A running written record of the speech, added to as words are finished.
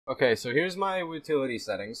Okay, so here's my Wootility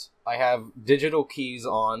settings. I have digital keys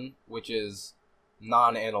on, which is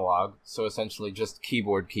non-analog, so essentially just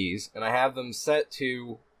keyboard keys, and I have them set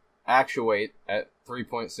to actuate at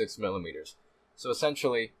 3.6 millimeters. So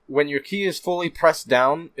essentially, when your key is fully pressed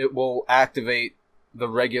down, it will activate the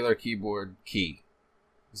regular keyboard key.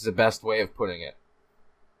 This is the best way of putting it.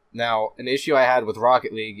 Now, an issue I had with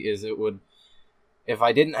Rocket League is if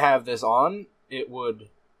I didn't have this on, it would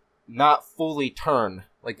not fully turn.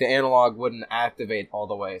 Like, the analog wouldn't activate all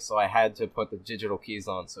the way, so I had to put the digital keys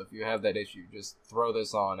on. So if you have that issue, just throw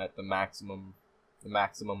this on at the maximum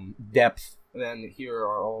depth. And then here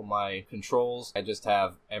are all my controls. I just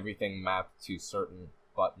have everything mapped to certain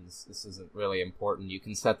buttons. This isn't really important. You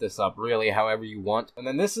can set this up really however you want. And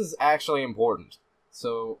then this is actually important.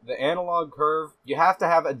 So the analog curve, you have to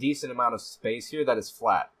have a decent amount of space here that is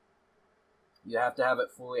flat. You have to have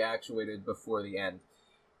it fully actuated before the end.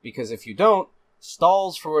 Because if you don't,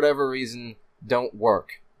 stalls, for whatever reason, don't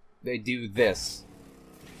work. They do this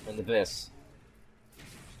and this.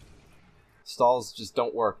 Stalls just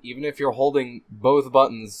don't work. Even if you're holding both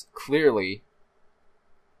buttons clearly,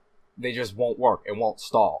 they just won't work. It won't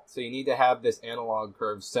stall. So you need to have this analog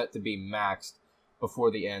curve set to be maxed before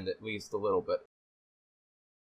the end, at least a little bit.